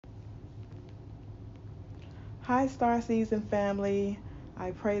Hi, Star Season family.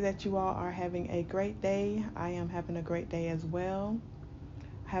 I pray that you all are having a great day. I am having a great day as well.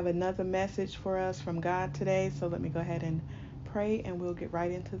 I have another message for us from God today, so let me go ahead and pray and we'll get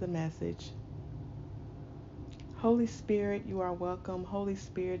right into the message. Holy Spirit, you are welcome. Holy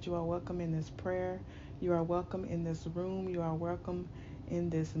Spirit, you are welcome in this prayer. You are welcome in this room. You are welcome in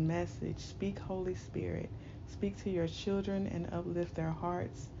this message. Speak, Holy Spirit. Speak to your children and uplift their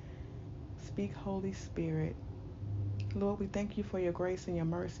hearts. Speak, Holy Spirit. Lord, we thank you for your grace and your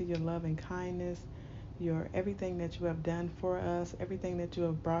mercy, your love and kindness, your everything that you have done for us, everything that you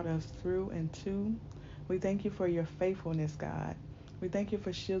have brought us through and to. We thank you for your faithfulness, God. We thank you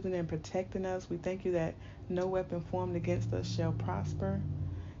for shielding and protecting us. We thank you that no weapon formed against us shall prosper,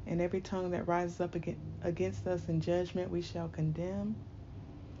 and every tongue that rises up against us in judgment we shall condemn.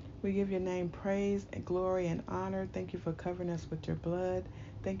 We give your name praise and glory and honor. Thank you for covering us with your blood.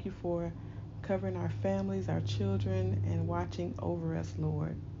 Thank you for covering our families, our children, and watching over us,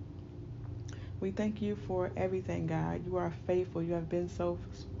 Lord. We thank you for everything, God. You are faithful. You have been so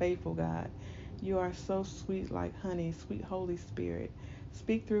faithful, God. You are so sweet like honey, sweet Holy Spirit.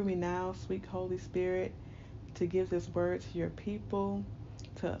 Speak through me now, sweet Holy Spirit, to give this word to your people,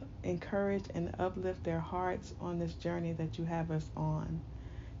 to encourage and uplift their hearts on this journey that you have us on.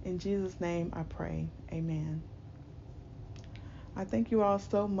 In Jesus' name I pray. Amen. I thank you all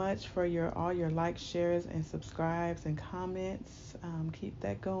so much for all your likes, shares, and subscribes and comments. Keep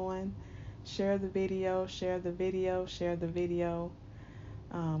that going. Share the video, share the video, share the video.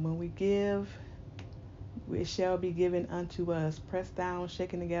 When we give, it shall be given unto us, pressed down,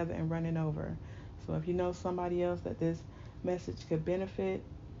 shaken together, and running over. So if you know somebody else that this message could benefit,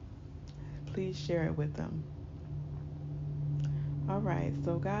 please share it with them. All right,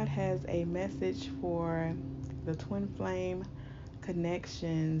 so God has a message for the twin flame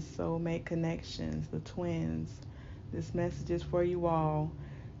connections, soulmate connections, the twins. This message is for you all.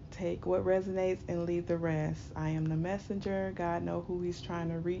 Take what resonates and leave the rest. I am the messenger. God knows who he's trying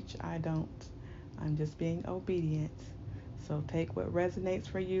to reach. I don't. I'm just being obedient. So take what resonates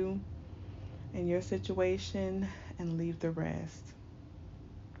for you in your situation and leave the rest.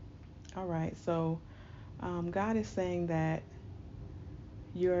 All right, so God is saying that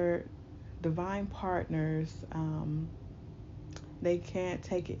your divine partners, they can't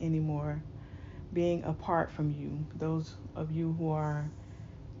take it anymore being apart from you. Those of you who are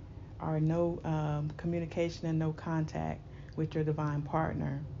no communication and no contact with your divine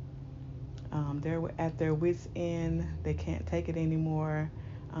partner. They're at their wits' end. They can't take it anymore.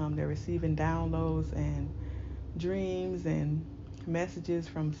 They're receiving downloads and dreams and messages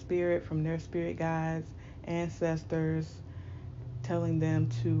from spirit, from their spirit guides, ancestors, telling them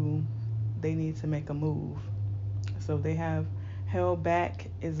they need to make a move. So they have held back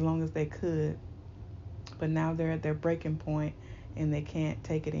as long as they could, but now they're at their breaking point and they can't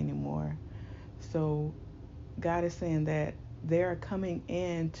take it anymore. So God is saying that they're coming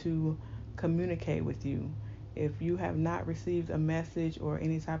in to communicate with you. If you have not received a message or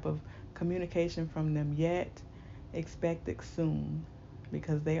any type of communication from them yet, expect it soon,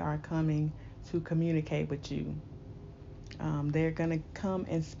 because they are coming to communicate with you. They're going to come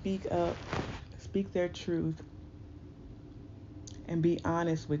and speak up, speak their truth, and be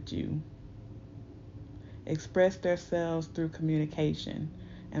honest with you. Express themselves through communication.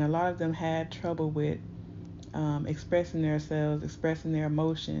 And a lot of them had trouble with expressing themselves, expressing their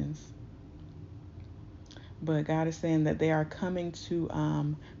emotions. But God is saying that they are coming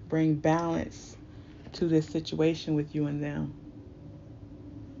to bring balance to this situation with you and them.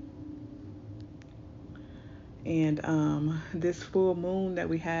 And this full moon that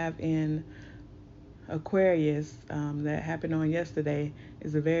we have in Aquarius that happened on yesterday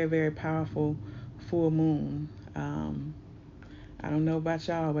is a very, very powerful full moon. I don't know about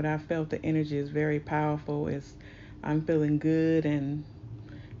y'all, but I felt the energy is very powerful. I'm feeling good and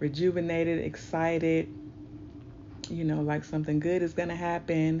rejuvenated, excited, like something good is going to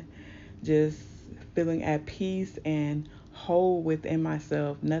happen. Just feeling at peace and whole within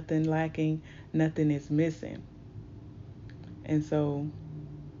myself. Nothing lacking, nothing is missing. And so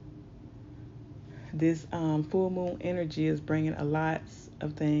this full moon energy is bringing a lot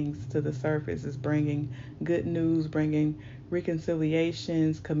of things to the surface. It's bringing good news, bringing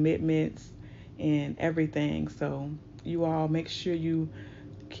reconciliations, commitments, and everything. So you all make sure you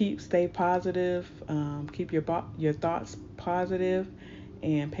stay positive, keep your thoughts positive,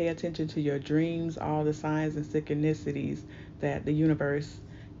 and pay attention to your dreams, all the signs and synchronicities that the universe,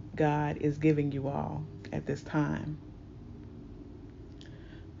 God, is giving you all at this time.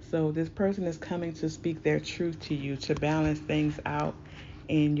 So this person is coming to speak their truth to you, to balance things out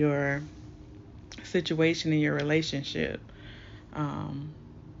in your situation in your relationship. Um,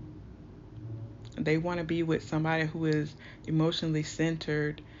 they want to be with somebody who is emotionally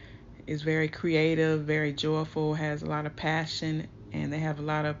centered, is very creative, very joyful, has a lot of passion, and they have a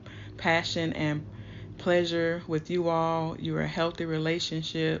lot of passion and pleasure with you all. You're a healthy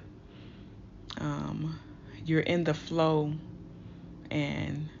relationship. Um, you're in the flow,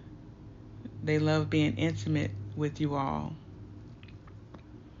 and they love being intimate with you all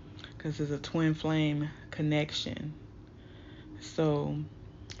because it's a twin flame connection. So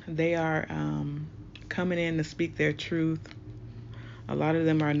they are coming in to speak their truth. A lot of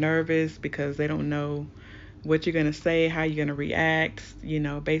them are nervous because they don't know what you're going to say, how you're going to react,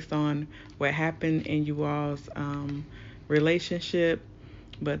 based on what happened in you all's relationship.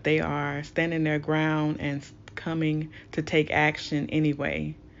 But they are standing their ground and coming to take action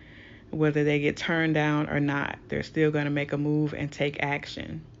anyway. Whether they get turned down or not, they're still going to make a move and take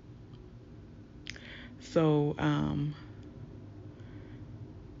action. So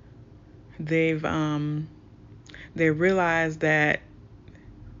they realized that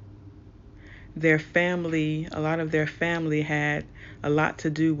their family, a lot of their family had a lot to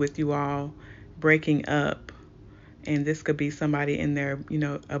do with you all breaking up. And this could be somebody in their,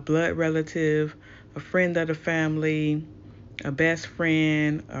 a blood relative, a friend of the family, a best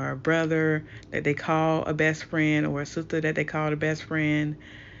friend, or a brother that they call a best friend, or a sister that they call a best friend.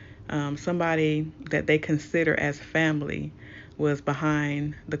 Somebody that they consider as family was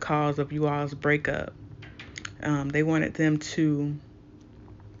behind the cause of you all's breakup. They wanted them to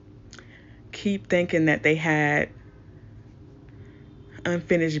keep thinking that they had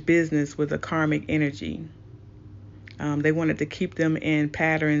unfinished business with a karmic energy. They wanted to keep them in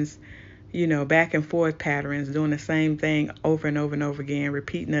patterns, back and forth patterns, doing the same thing over and over and over again,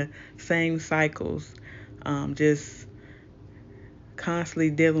 repeating the same cycles, just constantly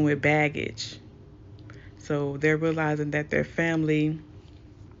dealing with baggage. So they're realizing that their family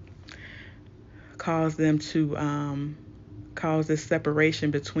caused them to cause this separation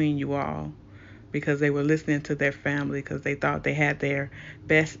between you all, because they were listening to their family because they thought they had their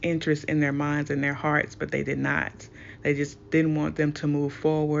best interests in their minds and their hearts, but they did not. They just didn't want them to move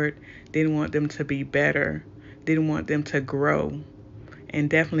forward, didn't want them to be better, didn't want them to grow, and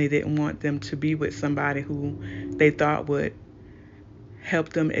definitely didn't want them to be with somebody who they thought would help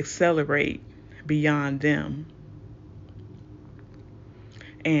them accelerate beyond them.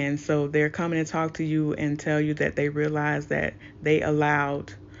 And so they're coming to talk to you and tell you that they realize that they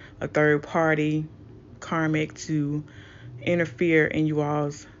allowed a third party, karmic, to interfere in you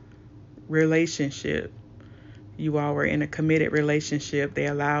all's relationship. You all were in a committed relationship. They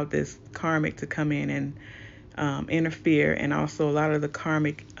allowed this karmic to come in and interfere. And also a lot of the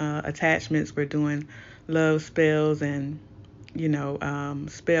karmic attachments were doing love spells and,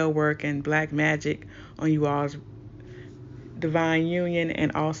 spell work and black magic on you all's divine union,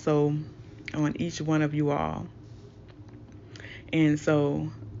 and also on each one of you all. And so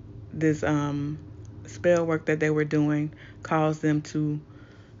this spell work that they were doing caused them to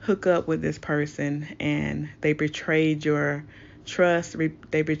hook up with this person, and they betrayed your trust,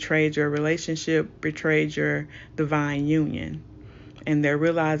 they betrayed your relationship, betrayed your divine union. And they're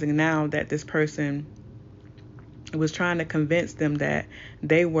realizing now that this person was trying to convince them that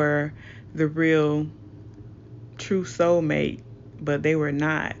they were the real true soulmate, but they were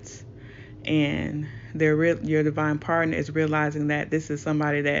not. And your divine partner is realizing that this is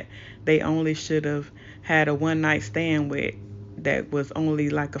somebody that they only should have had a one night stand with, that was only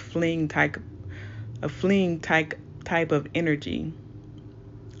like a fling type of energy,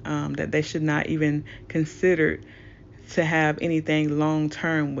 that they should not even consider to have anything long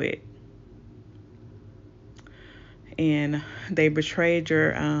term with. And they betrayed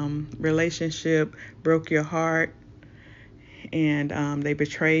your relationship, broke your heart, and they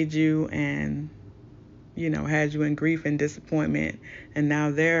betrayed you and, had you in grief and disappointment. And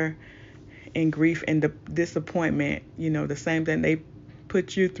now they're in grief and disappointment. The same thing they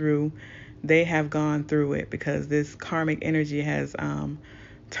put you through, they have gone through it, because this karmic energy has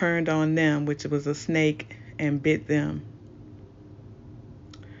turned on them, which was a snake, and bit them.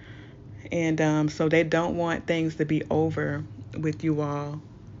 And so they don't want things to be over with you all.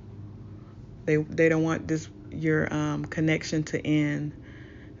 They don't want your connection to end.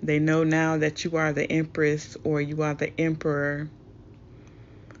 They know now that you are the Empress, or you are the Emperor,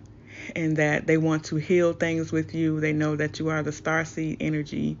 and that they want to heal things with you. They know that you are the starseed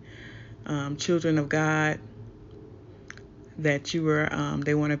energy, children of God, that you are,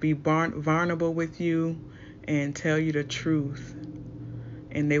 they want to be vulnerable with you and tell you the truth.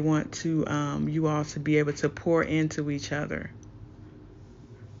 And they want to you all to be able to pour into each other.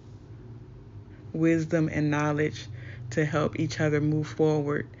 wisdom and knowledge to help each other move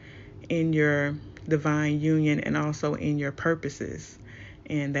forward in your divine union and also in your purposes,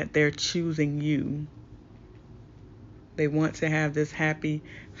 and that they're choosing you. They want to have this happy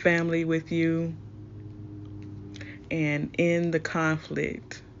family with you and end the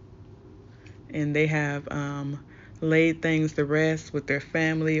conflict. And they have laid things to rest with their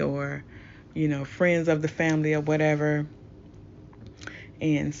family or, friends of the family or whatever.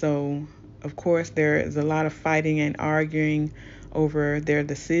 And so, of course, there is a lot of fighting and arguing over their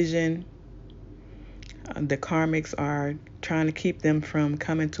decision. The karmics are trying to keep them from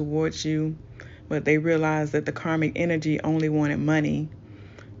coming towards you, but they realize that the karmic energy only wanted money.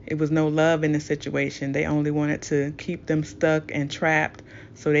 It was no love in the situation. They only wanted to keep them stuck and trapped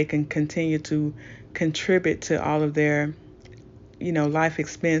so they can continue to contribute to all of their, life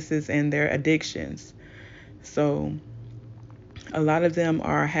expenses and their addictions. So a lot of them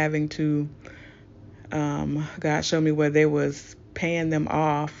are having to, God showed me where they was paying them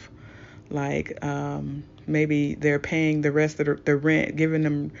off, like maybe they're paying the rest of the rent, giving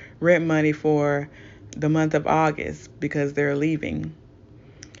them rent money for the month of August because they're leaving.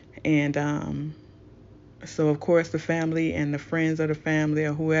 And so, of course, the family and the friends of the family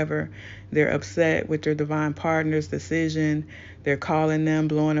or whoever, they're upset with their divine partner's decision. They're calling them,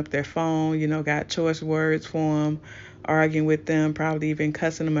 blowing up their phone, got choice words for them, arguing with them, probably even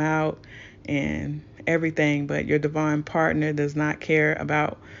cussing them out and everything. But your divine partner does not care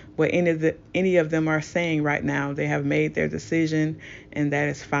about what any of them are saying right now. They have made their decision, and that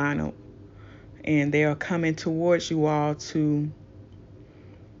is final. And they are coming towards you all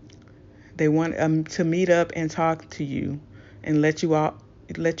they want to meet up and talk to you and let you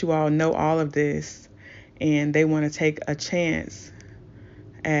all know all of this. And they want to take a chance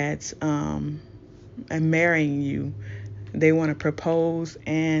at marrying you. They want to propose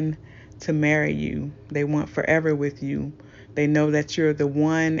and to marry you. They want forever with you. They know that you're the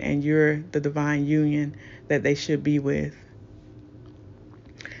one and you're the divine union that they should be with.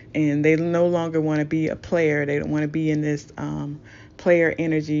 And they no longer want to be a player. They don't want to be in this player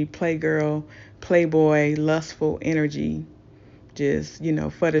energy, playgirl, playboy, lustful energy, just,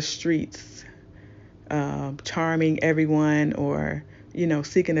 for the streets, charming everyone or,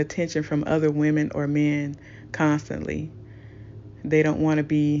 seeking attention from other women or men constantly. They don't want to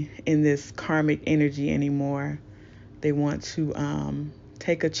be in this karmic energy anymore. They want to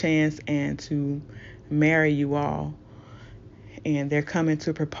take a chance and to marry you all. And they're coming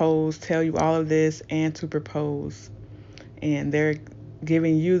to propose, tell you all of this and to propose. And they're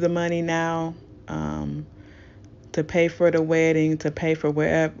giving you the money now to pay for the wedding, to pay for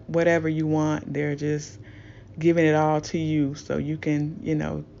whatever you want. They're just giving it all to you so you can,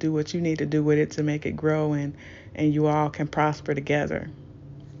 do what you need to do with it to make it grow and you all can prosper together.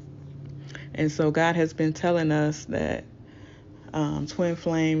 And so God has been telling us that twin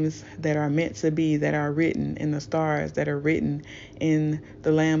flames that are meant to be, that are written in the stars, that are written in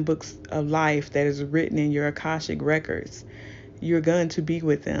the Lamb books of life, that is written in your Akashic records, you're going to be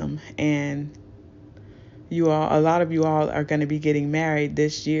with them. And a lot of you all are going to be getting married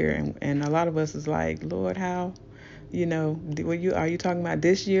this year. And a lot of us is like, Lord, how? Are you talking about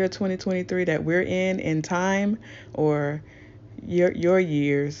this year, 2023, that we're in time, or your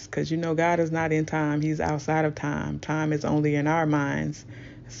years? Because God is not in time. He's outside of time. Time is only in our minds.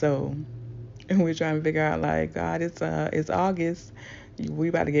 So we're trying to figure out, like, God, it's August. We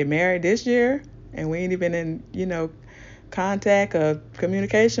about to get married this year, and we ain't even in contact or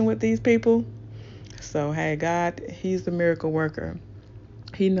communication with these people. So hey, God, He's the miracle worker.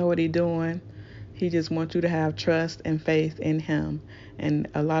 He know what He's doing. He just wants you to have trust and faith in Him. And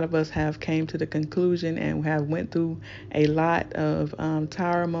a lot of us have came to the conclusion and have went through a lot of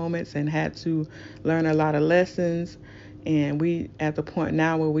tower moments and had to learn a lot of lessons. And we at the point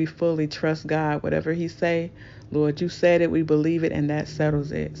now where we fully trust God. Whatever He say, Lord, you said it, we believe it, and that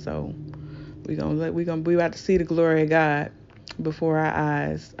settles it. So we about to see the glory of God before our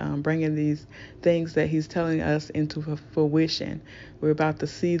eyes, bringing these things that He's telling us into fruition. We're about to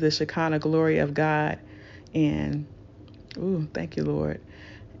see the Shekinah glory of God, and thank you, Lord.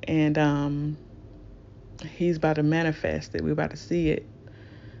 And He's about to manifest it. We're about to see it.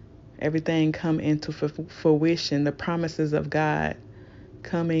 Everything come into fruition. The promises of God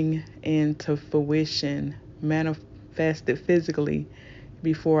coming into fruition, manifested physically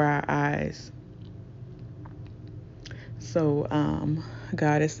before our eyes. So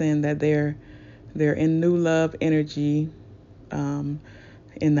God is saying that they're in new love energy, in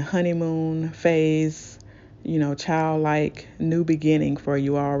the honeymoon phase, childlike new beginning for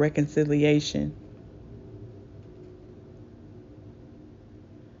you all, reconciliation.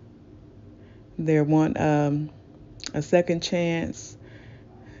 They want a second chance,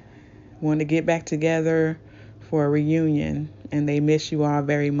 want to get back together for a reunion, and they miss you all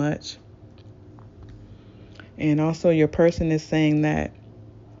very much. And also, your person is saying that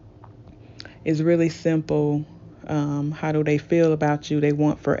it's really simple. How do they feel about you? They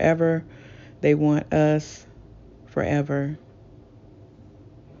want forever. They want us forever.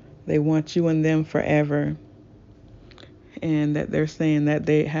 They want you and them forever. And that they're saying that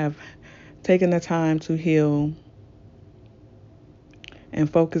they have taken the time to heal and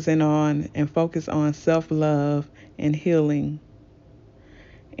focus on self-love and healing.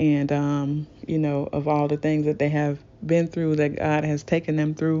 And of all the things that they have been through, that God has taken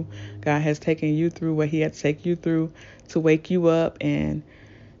them through, God has taken you through what he had to take you through to wake you up and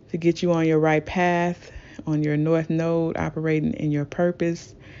to get you on your right path, on your north node, operating in your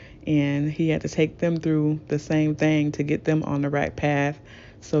purpose. And he had to take them through the same thing to get them on the right path,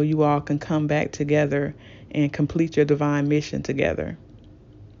 so you all can come back together and complete your divine mission together.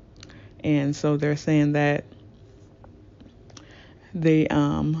 And so they're saying that they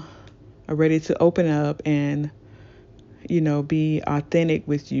are ready to open up and be authentic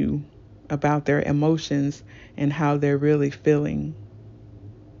with you about their emotions and how they're really feeling.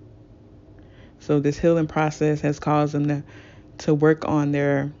 So this healing process has caused them to work on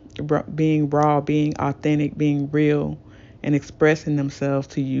their being raw, being authentic, being real, and expressing themselves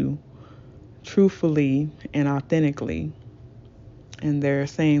to you truthfully and authentically. And they're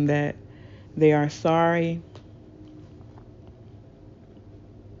saying that they are sorry.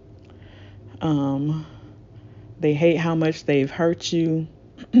 They hate how much they've hurt you,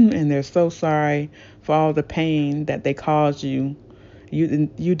 and they're so sorry for all the pain that they caused you.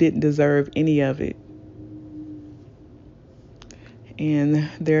 You didn't deserve any of it. And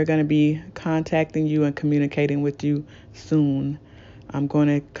they're going to be contacting you and communicating with you soon. I'm going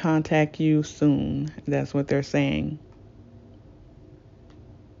to contact you soon. That's what they're saying.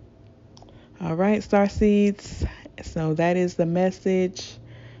 All right, Starseeds. So that is the message.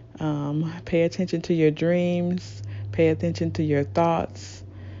 Pay attention to your dreams. Pay attention to your thoughts.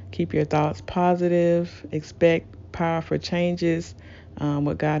 Keep your thoughts positive. Expect powerful changes.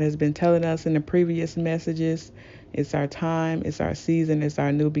 What God has been telling us in the previous messages. It's our time. It's our season. It's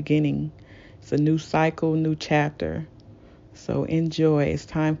our new beginning. It's a new cycle, new chapter. So enjoy. It's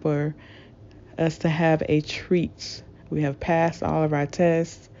time for us to have a treat. We have passed all of our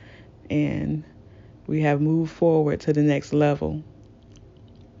tests, and we have moved forward to the next level.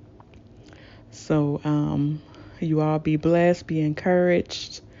 So you all be blessed, be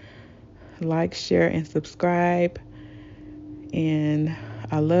encouraged, like, share, and subscribe. And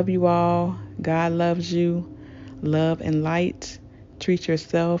I love you all. God loves you. Love and light. Treat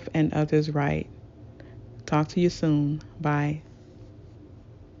yourself and others right. Talk to you soon. Bye.